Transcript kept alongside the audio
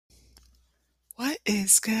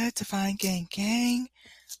Is good, Divine Gang Gang?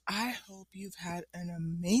 I hope you've had an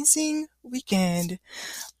amazing weekend.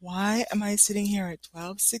 Why am I sitting here at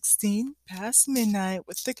 12:16 past midnight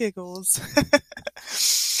with the giggles?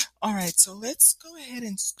 All right, so let's go ahead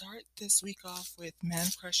and start this week off with Man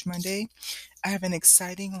Crush Monday. I have an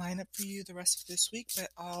exciting lineup for you the rest of this week, but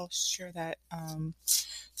I'll share that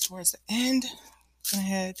towards the end. Go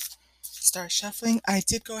ahead, start shuffling. I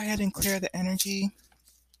did go ahead and clear the energy,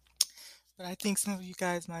 but I think some of you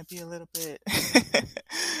guys might be a little bit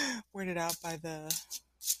weirded out by the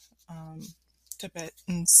um,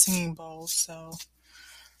 Tibetan singing bowl. So,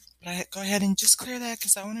 but I go ahead and just clear that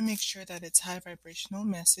because I want to make sure that it's high vibrational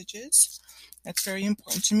messages. That's very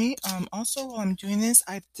important to me. Also, while I'm doing this,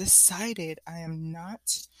 I've decided I am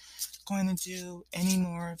not going to do any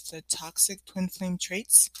more of the toxic twin flame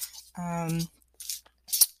traits. Um,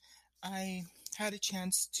 I had a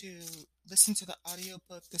chance to listen to the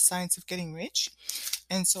audiobook, The Science of Getting Rich.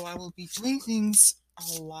 And so I will be doing things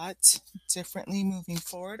a lot differently moving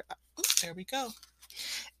forward. There we go.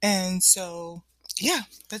 And so, yeah,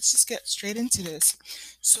 let's just get straight into this.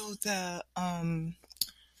 So the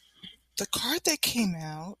card that came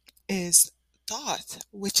out is Thoth,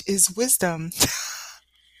 which is wisdom.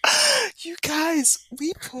 You guys,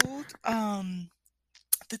 we pulled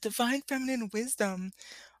the divine feminine wisdom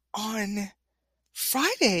on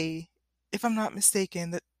Friday, if I'm not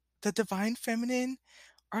mistaken. The divine feminine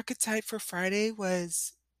archetype for Friday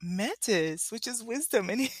was Mantis, which is wisdom.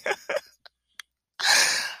 And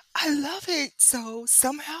I love it. So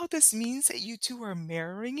somehow this means that you two are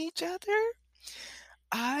mirroring each other.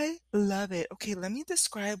 I love it. Okay, let me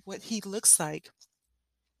describe what he looks like.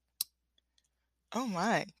 Oh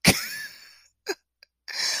my.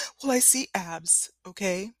 Well, I see abs,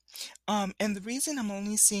 okay? And the reason I'm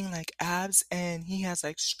only seeing like abs and he has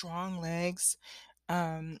like strong legs,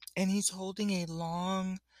 and he's holding a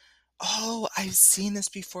long, oh, I've seen this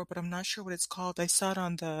before, but I'm not sure what it's called. I saw it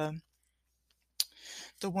on the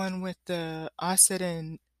one with the acid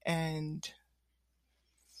and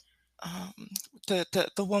um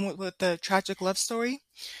the one with the tragic love story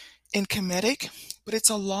in comedic, but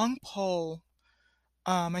it's a long pole.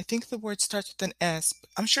 I think the word starts with an S.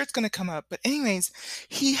 I'm sure it's gonna come up. But anyways,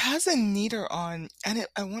 he has a neater on, and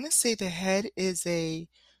I want to say the head is a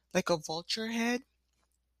like a vulture head.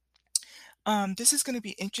 This is gonna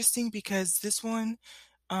be interesting because this one,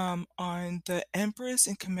 on the Empress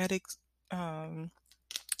in comedic um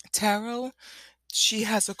tarot, she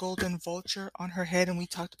has a golden vulture on her head, and we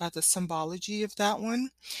talked about the symbology of that one.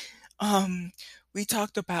 Um, we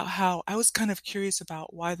talked about how I was kind of curious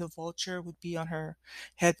about why the vulture would be on her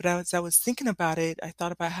head, but as I was thinking about it, I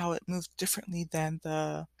thought about how it moved differently than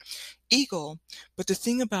the eagle. But the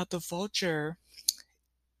thing about the vulture,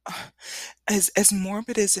 as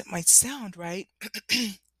morbid as it might sound, right?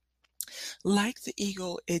 Like the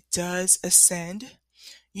eagle, it does ascend,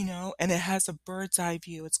 and it has a bird's eye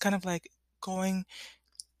view. It's kind of like going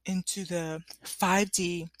into the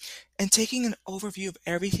 5D and taking an overview of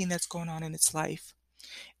everything that's going on in its life.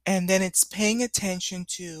 And then it's paying attention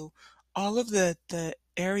to all of the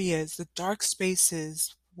areas, the dark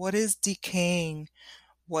spaces, what is decaying,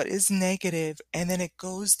 what is negative, and then it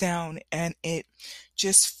goes down and it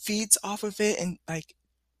just feeds off of it and like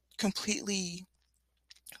completely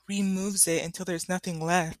removes it until there's nothing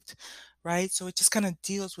left, right? So it just kind of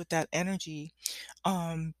deals with that energy.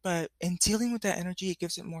 But in dealing with that energy, it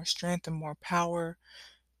gives it more strength and more power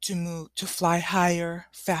to move, to fly higher,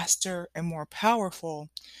 faster, and more powerful,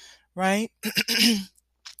 right?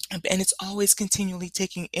 And it's always continually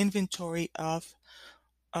taking inventory of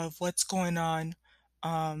what's going on,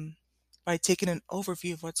 um, by taking an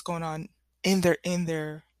overview of what's going on in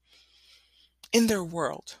their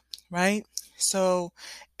world, right? So,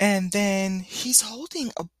 and then he's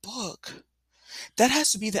holding a book that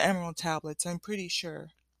has to be the Emerald Tablets, I'm pretty sure.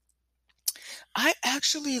 I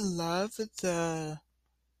actually love the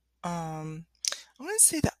um I wouldn't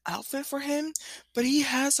say the outfit for him, but he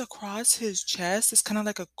has across his chest, it's kind of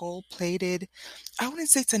like a gold plated, I wouldn't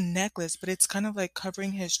say it's a necklace, but it's kind of like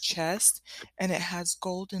covering his chest and it has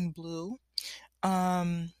gold and blue.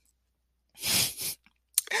 Um,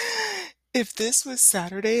 if this was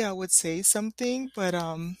Saturday, I would say something, but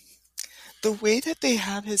the way that they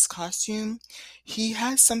have his costume, he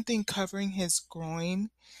has something covering his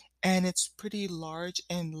groin and it's pretty large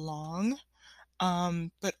and long.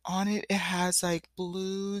 But on it, it has like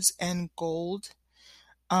blues and gold.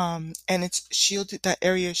 And it's shielded, that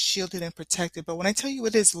area is shielded and protected. But when I tell you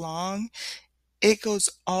it is long, it goes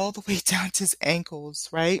all the way down to his ankles,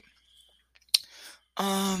 right?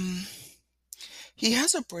 Um, He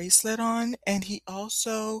has a bracelet on, and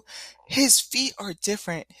his feet are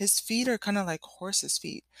different. His feet are kind of like horse's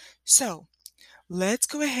feet. So let's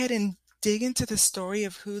go ahead and dig into the story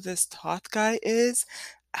of who this Thoth guy is.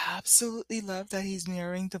 Absolutely love that he's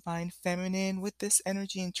mirroring divine feminine with this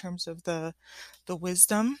energy in terms of the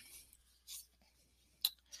wisdom.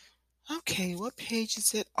 Okay, what page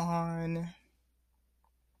is it on?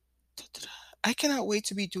 I cannot wait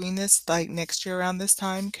to be doing this like next year around this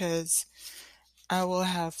time because I will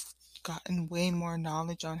have gotten way more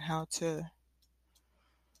knowledge on how to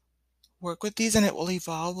work with these and it will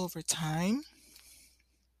evolve over time.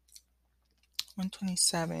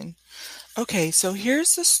 127. Okay, so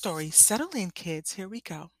here's the story. Settle in, kids. Here we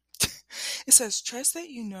go. It says, trust that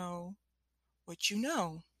you know what you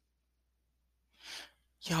know.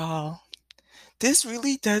 Y'all, this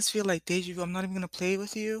really does feel like deja vu. I'm not even going to play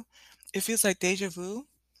with you. It feels like deja vu.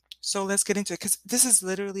 So let's get into it because this is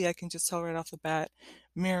literally, I can just tell right off the bat,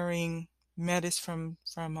 mirroring Metis from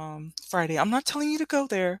Friday. I'm not telling you to go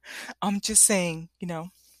there. I'm just saying,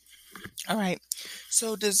 All right.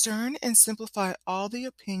 So discern and simplify all the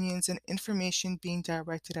opinions and information being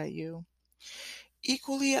directed at you.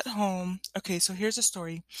 Equally at home. Okay, so here's a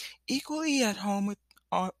story. Equally at home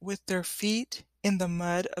with their feet in the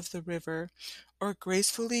mud of the river, or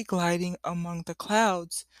gracefully gliding among the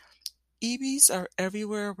clouds. Ibis are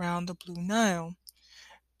everywhere around the Blue Nile.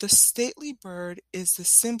 The stately bird is the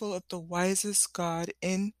symbol of the wisest god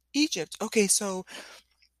in Egypt. Okay, so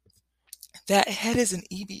that head is an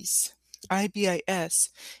ibis. IBIS.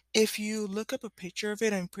 If you look up a picture of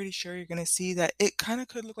it, I'm pretty sure you're going to see that it kind of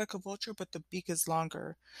could look like a vulture, but the beak is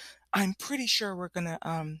longer. I'm pretty sure we're going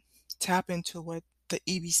to tap into what the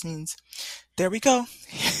ibis means. There we go.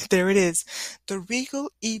 There it is. The regal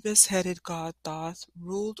ibis-headed god Thoth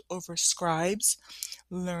ruled over scribes,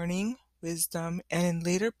 learning, wisdom, and in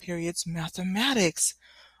later periods, mathematics.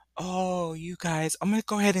 Oh, you guys, I'm going to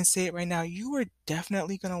go ahead and say it right now. You are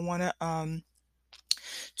definitely going to want to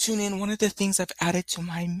tune in. One of the things I've added to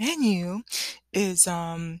my menu is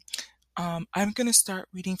I'm going to start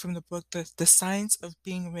reading from the book, The Science of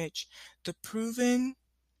Being Rich, the proven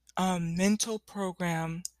mental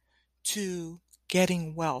program to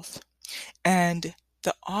getting wealth. And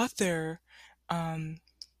the author um,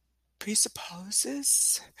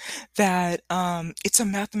 presupposes that it's a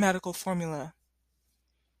mathematical formula,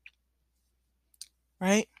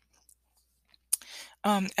 right?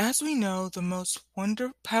 As we know, the most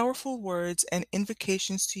powerful words and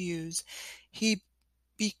invocations to use, he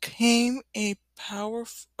became a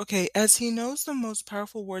powerful, okay, as he knows the most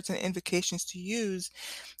powerful words and invocations to use,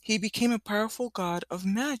 he became a powerful god of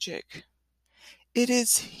magic. It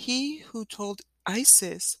is he who told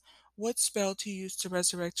Isis what spell to use to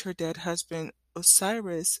resurrect her dead husband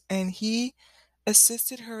Osiris, and he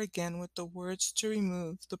assisted her again with the words to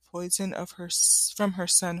remove the poison of from her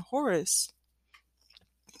son Horus.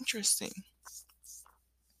 Interesting.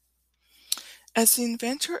 As the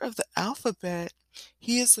inventor of the alphabet,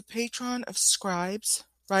 he is the patron of scribes,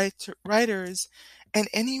 writers, and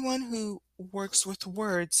anyone who works with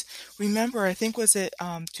words. Remember, I think was it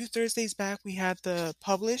 2 Thursdays back we had the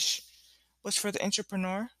publish was for the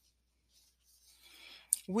entrepreneur.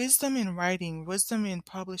 Wisdom in writing, wisdom in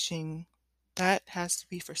publishing, that has to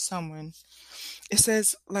be for someone. It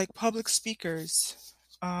says like public speakers.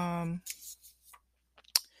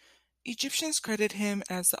 Egyptians credit him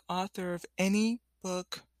as the author of any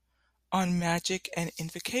book on magic and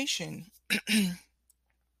invocation.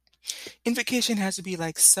 Invocation has to be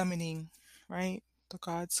like summoning, right? The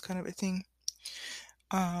gods kind of a thing.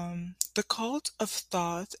 The cult of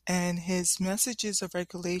Thoth and his messages of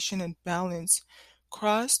regulation and balance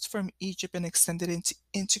crossed from Egypt and extended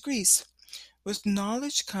into Greece. With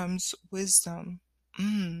knowledge comes wisdom.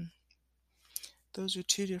 Those are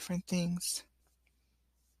two different things.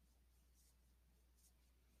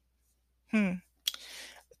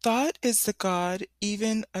 Thoth is the god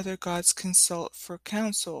even other gods consult for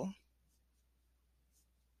counsel.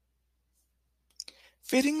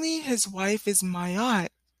 Fittingly, his wife is Mayat.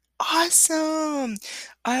 Awesome!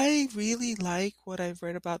 I really like what I've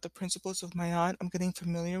read about the principles of Mayat. I'm getting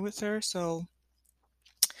familiar with her, so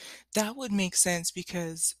that would make sense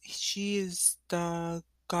because she is the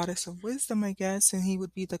goddess of wisdom, I guess, and he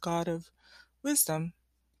would be the god of wisdom.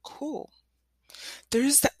 Cool.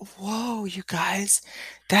 There's that. Whoa, you guys.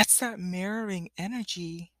 That's that mirroring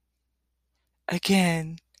energy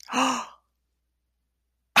again.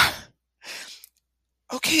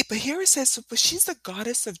 Okay, but here it says, but she's the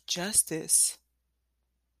goddess of justice.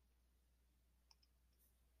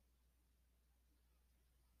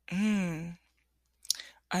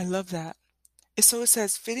 I love that. So it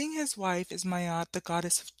says, fitting his wife is Mayat, the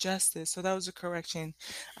goddess of justice. So that was a correction.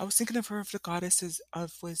 I was thinking of her of the goddesses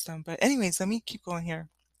of wisdom. But anyways, let me keep going here.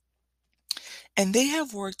 And they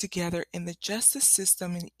have worked together in the justice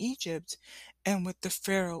system in Egypt and with the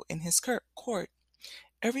Pharaoh in his court.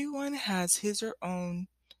 Everyone has his or own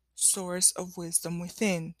source of wisdom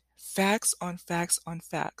within. Facts on facts on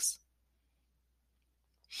facts.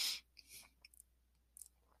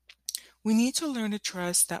 We need to learn to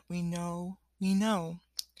trust that we know we know.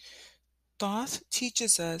 Thoth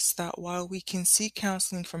teaches us that while we can seek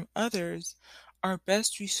counseling from others, our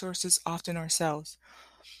best resources often ourselves.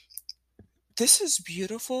 This is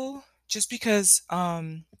beautiful just because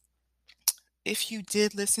if you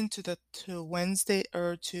did listen to to Wednesday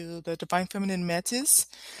or to the Divine Feminine Metis,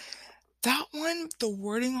 that one, the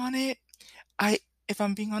wording on it, I if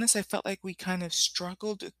I'm being honest, I felt like we kind of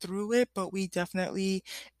struggled through it, but we definitely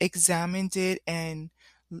examined it and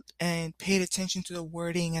paid attention to the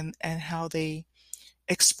wording and how they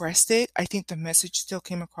expressed it. I think the message still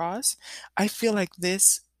came across. I feel like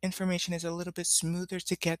this information is a little bit smoother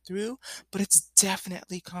to get through, but it's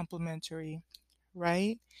definitely complimentary,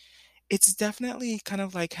 right? It's definitely kind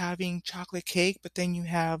of like having chocolate cake, but then you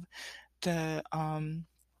have the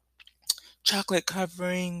chocolate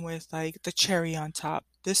covering with like the cherry on top.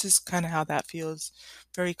 This is kind of how that feels,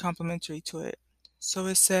 very complimentary to it. So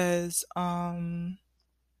it says,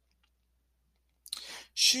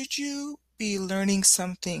 should you be learning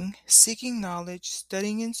something, seeking knowledge,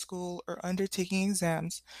 studying in school, or undertaking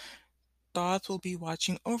exams, Thoth will be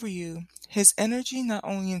watching over you. His energy not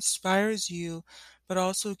only inspires you, but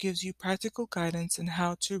also gives you practical guidance on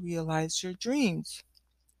how to realize your dreams.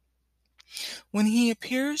 When he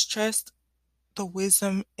appears, trust the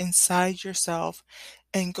wisdom inside yourself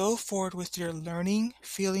and go forward with your learning,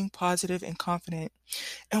 feeling positive and confident.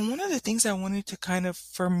 And one of the things I wanted to kind of,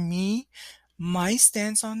 for me, my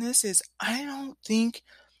stance on this is I think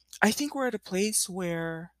we're at a place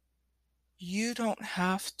where you don't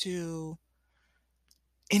have to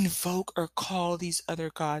invoke or call these other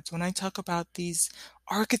gods. When I talk about these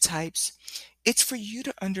archetypes, it's for you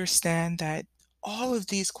to understand that all of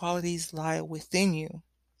these qualities lie within you.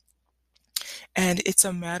 And it's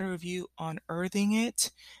a matter of you unearthing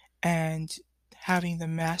it and having the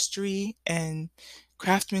mastery and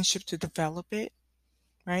craftsmanship to develop it,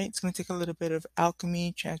 right? It's going to take a little bit of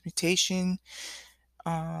alchemy, transmutation,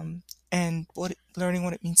 and learning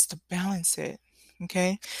what it means to balance it.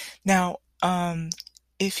 Okay. Now,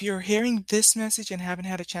 if you're hearing this message and haven't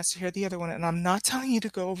had a chance to hear the other one, and I'm not telling you to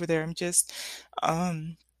go over there, I'm just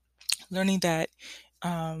um, learning that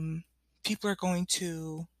people are going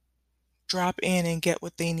to drop in and get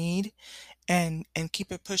what they need and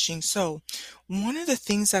keep it pushing. So, one of the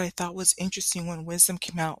things that I thought was interesting when Wisdom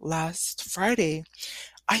came out last Friday,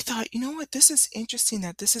 I thought, you know what, this is interesting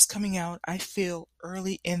that this is coming out, I feel,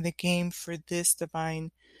 early in the game for this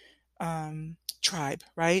divine tribe,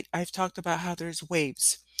 right? I've talked about how there's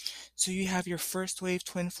waves. So you have your first wave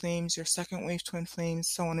twin flames, your second wave twin flames,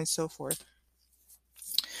 so on and so forth.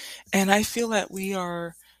 And I feel that we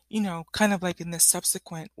are, kind of like in the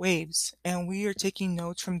subsequent waves, and we are taking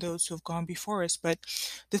notes from those who have gone before us. But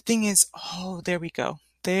the thing is, oh, there we go.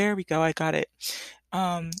 There we go. I got it.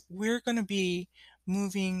 We're going to be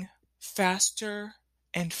moving faster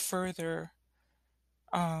and further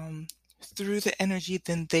through the energy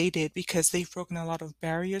than they did because they've broken a lot of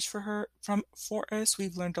barriers for us.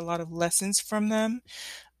 We've learned a lot of lessons from them.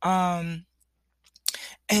 Um,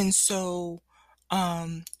 and so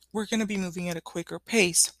um, we're going to be moving at a quicker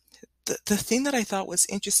pace. The thing that I thought was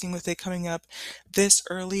interesting with it coming up this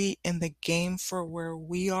early in the game for where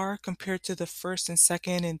we are compared to the first and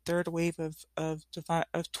second and third wave of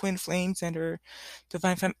twin flames and or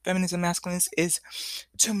divine feminism masculines is,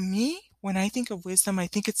 to me, when I think of wisdom, I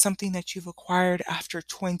think it's something that you've acquired after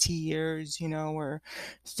 20 years, or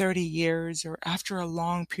 30 years, or after a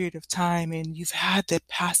long period of time, and you've had the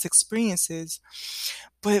past experiences.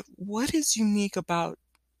 But what is unique about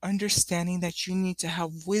understanding that you need to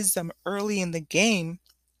have wisdom early in the game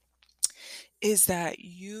is that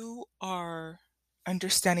you are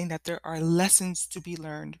understanding that there are lessons to be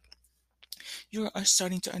learned. You are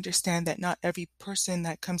starting to understand that not every person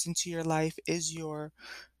that comes into your life is your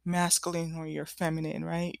masculine or your feminine,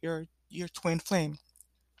 right? Your twin flame.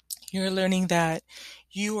 You're learning that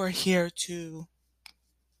you are here to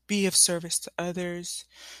be of service to others,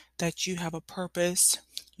 that you have a purpose.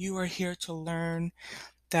 You are here to learn,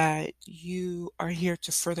 that you are here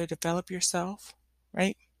to further develop yourself,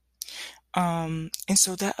 right? And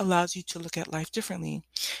so that allows you to look at life differently.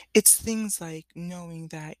 It's things like knowing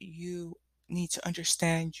that you need to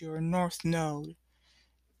understand your north node,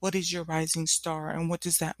 what is your rising star and what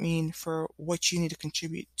does that mean for what you need to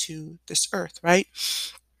contribute to this earth, right?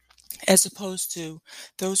 As opposed to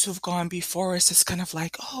those who've gone before us, it's kind of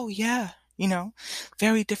like, oh yeah,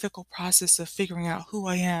 very difficult process of figuring out who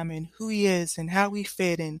I am and who he is and how we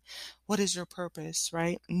fit and what is your purpose,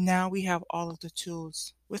 right? Now we have all of the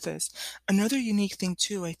tools with us. Another unique thing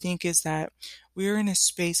too, I think, is that we're in a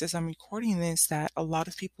space as I'm recording this that a lot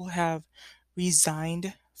of people have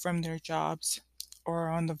resigned from their jobs or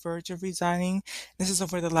are on the verge of resigning. This is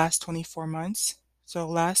over the last 24 months. So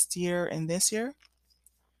last year and this year.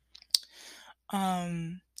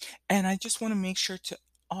 Um, and I just want to make sure to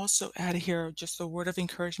also add here just a word of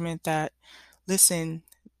encouragement that, listen,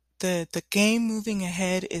 the game moving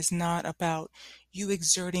ahead is not about you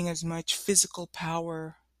exerting as much physical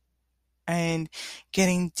power and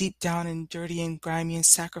getting deep down and dirty and grimy and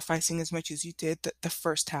sacrificing as much as you did the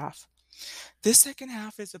first half. This second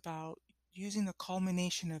half is about using the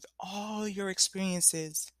culmination of all your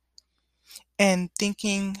experiences and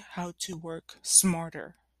thinking how to work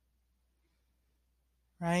smarter,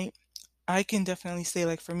 right? I can definitely say,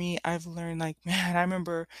 like, for me, I've learned, like, man, I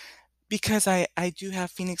remember because I do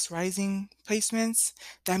have Phoenix Rising placements,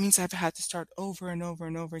 that means I've had to start over and over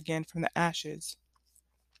and over again from the ashes.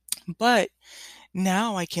 But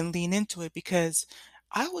now I can lean into it because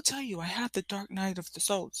I will tell you, I had the dark night of the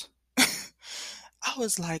souls. I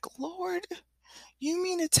was like, Lord, you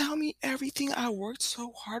mean to tell me everything I worked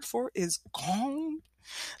so hard for is gone?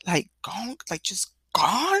 Like, gone? Like, just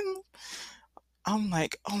gone? I'm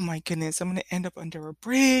like, oh my goodness, I'm going to end up under a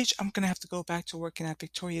bridge. I'm going to have to go back to working at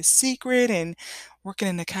Victoria's Secret and working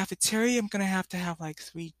in the cafeteria. I'm going to have like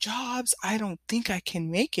 3 jobs. I don't think I can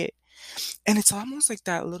make it. And it's almost like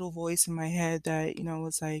that little voice in my head that,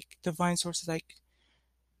 was like divine source is like,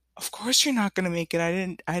 of course you're not going to make it.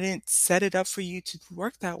 I didn't set it up for you to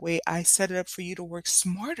work that way. I set it up for you to work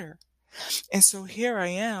smarter. And so here I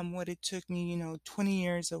am, what it took me, 20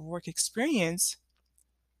 years of work experience.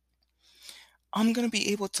 I'm going to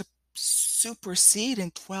be able to supersede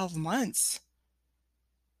in 12 months,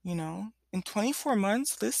 in 24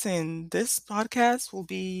 months. Listen, this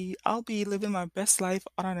podcast I'll be living my best life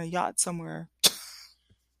out on a yacht somewhere,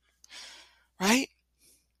 right?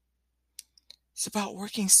 It's about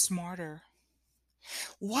working smarter.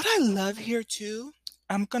 What I love here too,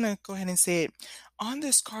 I'm going to go ahead and say it. On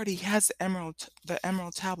this card, he has the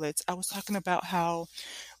emerald tablets. I was talking about how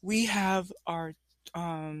we have our,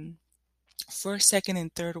 first, second,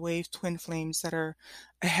 and third wave twin flames that are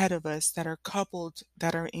ahead of us, that are coupled,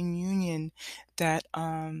 that are in union, that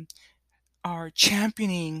are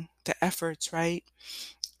championing the efforts, right?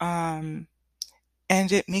 Um,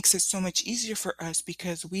 and it makes it so much easier for us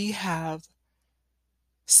because we have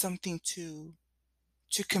something to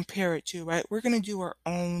compare it to, right? We're going to do our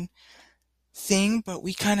own thing, but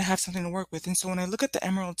we kind of have something to work with. And so when I look at the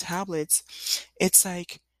emerald tablets, it's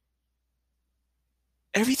like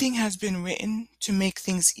everything has been written to make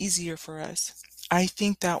things easier for us. I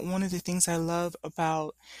think that one of the things I love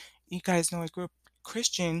about, you guys know I grew up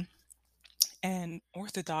Christian and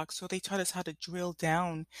Orthodox, so they taught us how to drill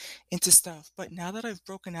down into stuff. But now that I've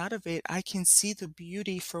broken out of it, I can see the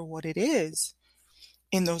beauty for what it is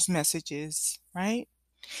in those messages, right?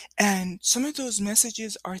 And some of those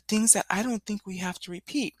messages are things that I don't think we have to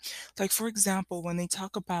repeat. Like, for example, when they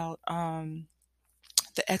talk about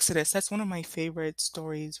the Exodus, that's one of my favorite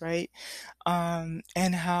stories, right? And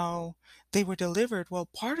how they were delivered. Well,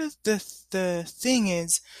 part of the thing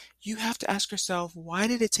is you have to ask yourself, why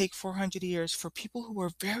did it take 400 years for people who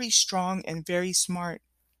were very strong and very smart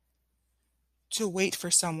to wait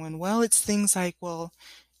for someone? Well, it's things like, well,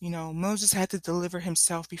 Moses had to deliver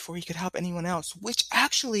himself before he could help anyone else, which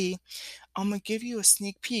actually, I'm gonna give you a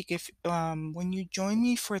sneak peek. If when you join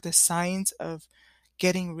me for the Science of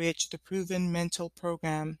Getting Rich, the Proven Mental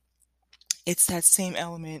Program, it's that same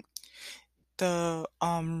element. The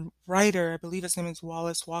writer, I believe his name is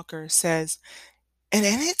Wallace Walker, says, and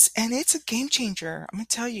it's a game changer. I'm gonna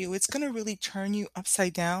tell you, it's gonna really turn you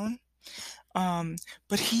upside down. Um,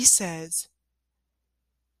 but he says,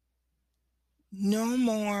 no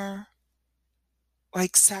more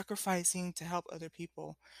like sacrificing to help other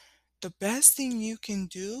people. The best thing you can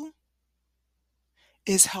do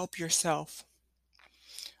is help yourself.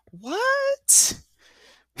 What?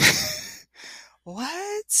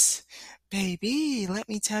 What? Baby, let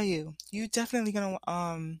me tell you, you definitely gonna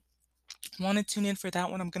want to tune in for that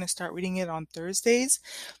one. I'm gonna start reading it on Thursdays.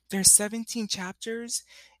 There's 17 chapters.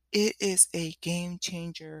 It is a game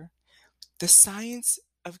changer. The Science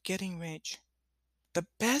of Getting Rich. The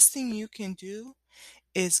best thing you can do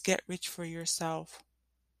is get rich for yourself.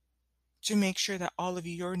 to make sure that all of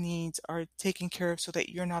your needs are taken care of so that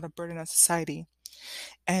you're not a burden on society.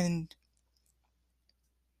 And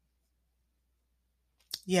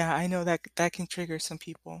yeah, I know that that can trigger some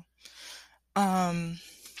people. Um,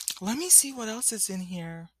 Let me see what else is in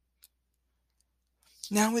here.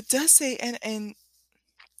 Now it does say, and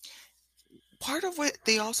part of what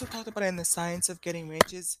they also talked about in the science of getting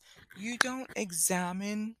rich is you don't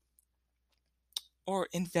examine or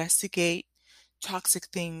investigate toxic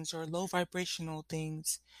things or low vibrational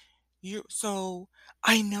things. So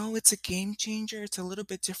I know it's a game changer. It's a little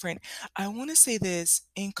bit different. I want to say this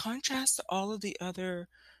in contrast to all of the other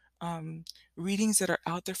um, readings that are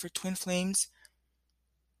out there for twin flames.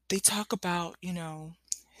 They talk about,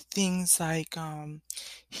 things like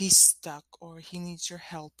he's stuck or he needs your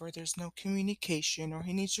help or there's no communication or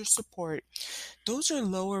he needs your support. Those are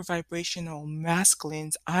lower vibrational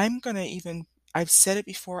masculines. I've said it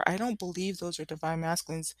before, I don't believe those are divine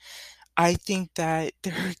masculines. I think that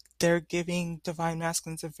they're giving divine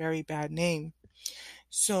masculines a very bad name.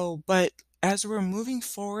 So, but as we're moving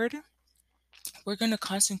forward, we're going to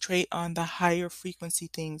concentrate on the higher frequency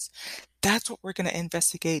things. That's what we're going to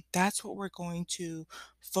investigate. That's what we're going to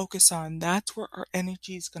focus on. That's where our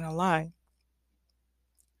energy is going to lie.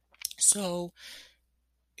 So,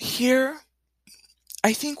 here,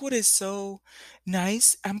 I think what is so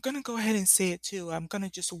nice, I'm going to go ahead and say it too. I'm going to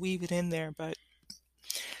just weave it in there, but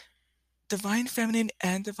divine feminine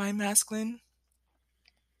and divine masculine,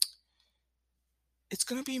 it's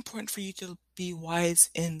going to be important for you to be wise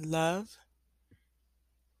in love,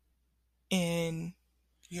 in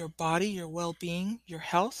your body, your well being, your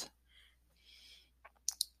health,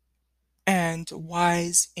 and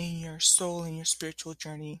wise in your soul and your spiritual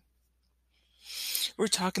journey. We're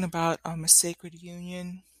talking about a sacred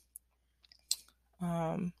union,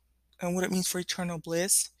 um, and what it means for eternal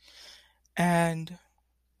bliss. And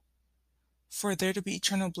for there to be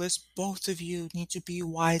eternal bliss, both of you need to be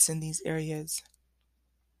wise in these areas.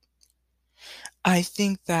 I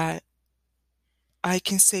think that I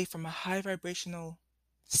can say from a high vibrational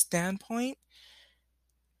standpoint,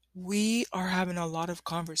 we are having a lot of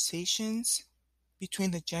conversations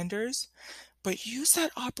between the genders, but use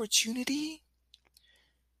that opportunity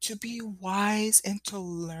to be wise and to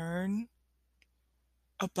learn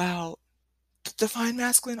about the divine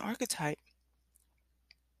masculine archetype.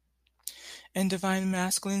 And divine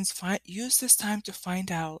masculines use this time to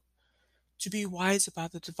find out, to be wise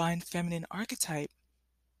about the divine feminine archetype.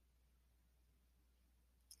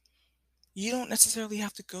 You don't necessarily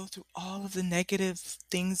have to go through all of the negative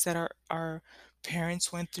things that our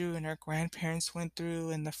parents went through and our grandparents went through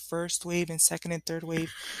and the first wave and second and third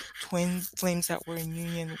wave twin flames that were in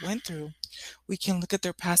union went through. We can look at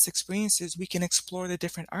their past experiences. We can explore the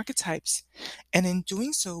different archetypes. And in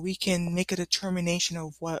doing so, we can make a determination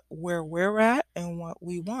of where we're at and what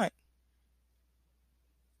we want.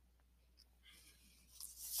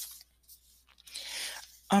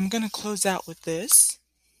 I'm going to close out with this.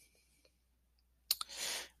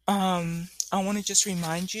 I want to just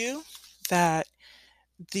remind you that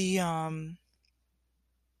the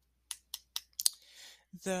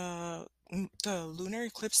the the lunar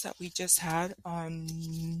eclipse that we just had on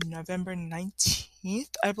November 19th,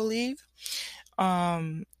 I believe,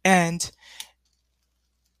 and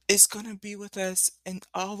it's going to be with us and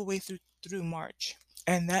all the way through March.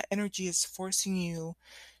 And that energy is forcing you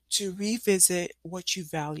to revisit what you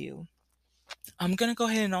value. I'm going to go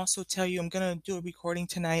ahead and also tell you, I'm going to do a recording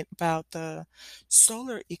tonight about the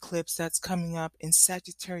solar eclipse that's coming up in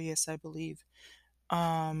Sagittarius, I believe.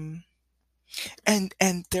 Um, and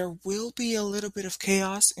there will be a little bit of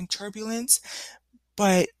chaos and turbulence,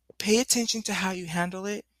 but pay attention to how you handle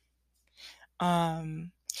it.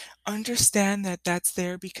 Um, Understand that that's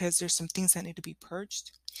there because there's some things that need to be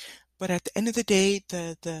purged. But at the end of the day,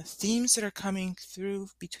 the themes that are coming through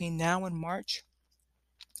between now and March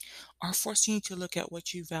are forcing you to look at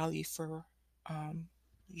what you value for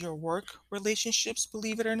your work relationships,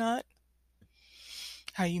 believe it or not,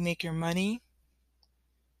 how you make your money,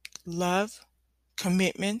 love,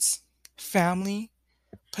 commitments, family,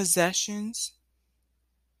 possessions,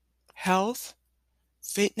 health,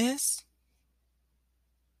 fitness.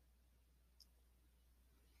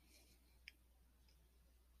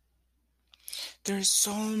 There's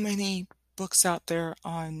so many books out there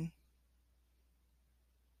on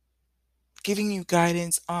giving you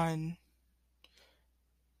guidance on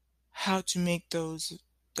how to make those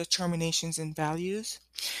determinations and values.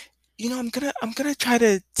 I'm gonna try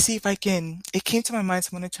to see if I can. It came to my mind, so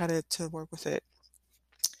I'm gonna try to work with it.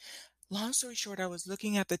 Long story short, I was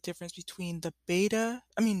looking at the difference between the beta,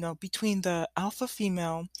 I mean, no, between the alpha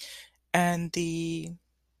female and the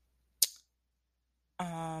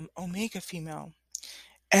omega female.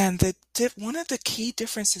 And one of the key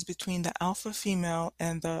differences between the alpha female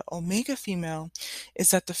and the omega female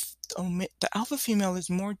is that the alpha female is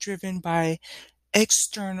more driven by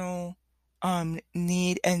external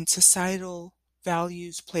need and societal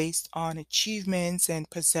values placed on achievements and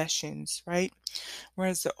possessions, right?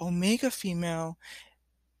 Whereas the omega female,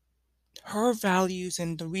 her values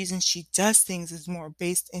and the reason she does things is more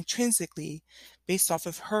based intrinsically, based off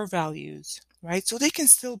of her values, right? So they can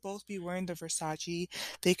still both be wearing the Versace,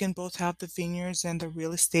 they can both have the vineyards and the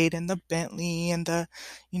real estate and the Bentley and the,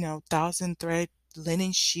 thousand thread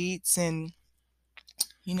linen sheets and,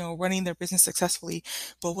 running their business successfully.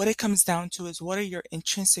 But what it comes down to is, what are your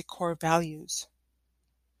intrinsic core values?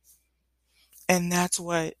 And that's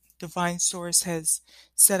what Divine Source has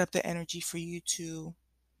set up the energy for you to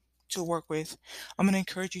work with. I'm going to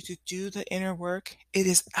encourage you to do the inner work. It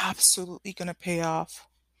is absolutely going to pay off.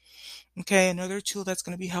 Okay, another tool that's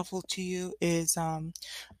going to be helpful to you is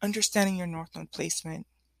understanding your North Node placement.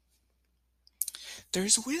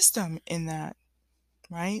 There's wisdom in that,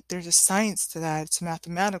 right? There's a science to that. It's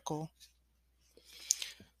mathematical.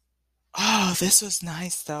 Oh, this was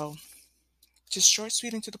nice though. Just short,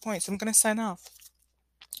 sweet, and to the point. So I'm going to sign off.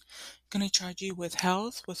 I'm going to charge you with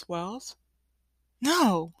health, with wealth.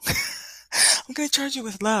 No. I'm going to charge you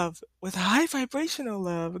with love, with high vibrational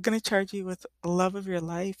love. I'm going to charge you with the love of your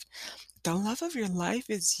life. The love of your life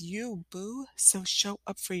is you, boo. So show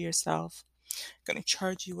up for yourself. I'm going to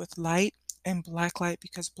charge you with light and black light,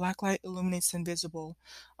 because black light illuminates the invisible.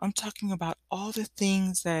 I'm talking about all the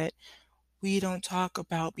things that we don't talk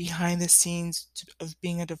about behind the scenes of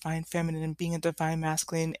being a divine feminine and being a divine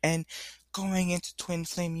masculine and going into twin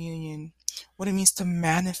flame union. What it means to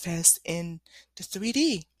manifest in the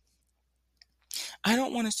 3D. I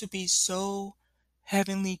don't want us to be so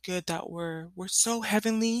heavenly good that we're so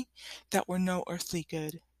heavenly that we're no earthly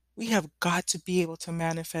good. We have got to be able to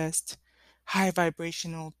manifest high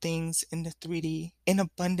vibrational things in the 3D in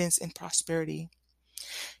abundance and prosperity.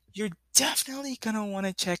 You're definitely going to want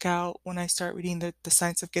to check out when I start reading the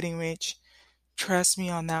Science of Getting Rich. Trust me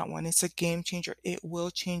on that one. It's a game changer. It will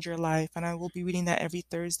change your life. And I will be reading that every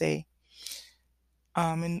Thursday.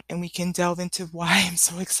 And we can delve into why I'm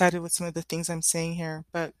so excited with some of the things I'm saying here.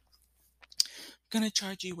 But I'm going to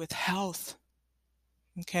charge you with health,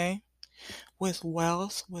 okay? With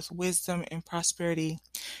wealth, with wisdom, and prosperity.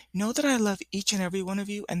 Know that I love each and every one of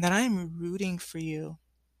you and that I am rooting for you.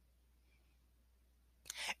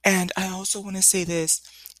 And I also want to say this.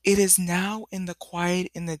 It is now in the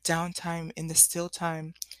quiet, in the downtime, in the still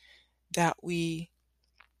time that we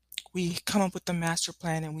come up with the master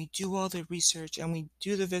plan, and we do all the research, and we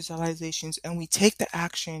do the visualizations, and we take the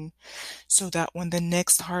action so that when the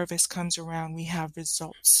next harvest comes around, we have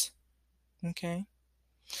results. Okay?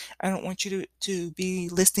 I don't want you to be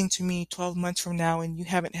listening to me 12 months from now and you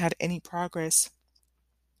haven't had any progress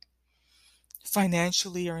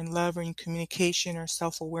financially or in love or in communication or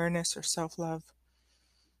self-awareness or self-love.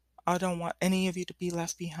 I don't want any of you to be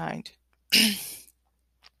left behind.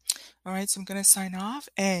 All right, so I'm going to sign off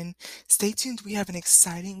and stay tuned. We have an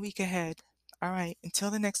exciting week ahead. All right, until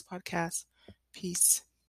the next podcast, peace.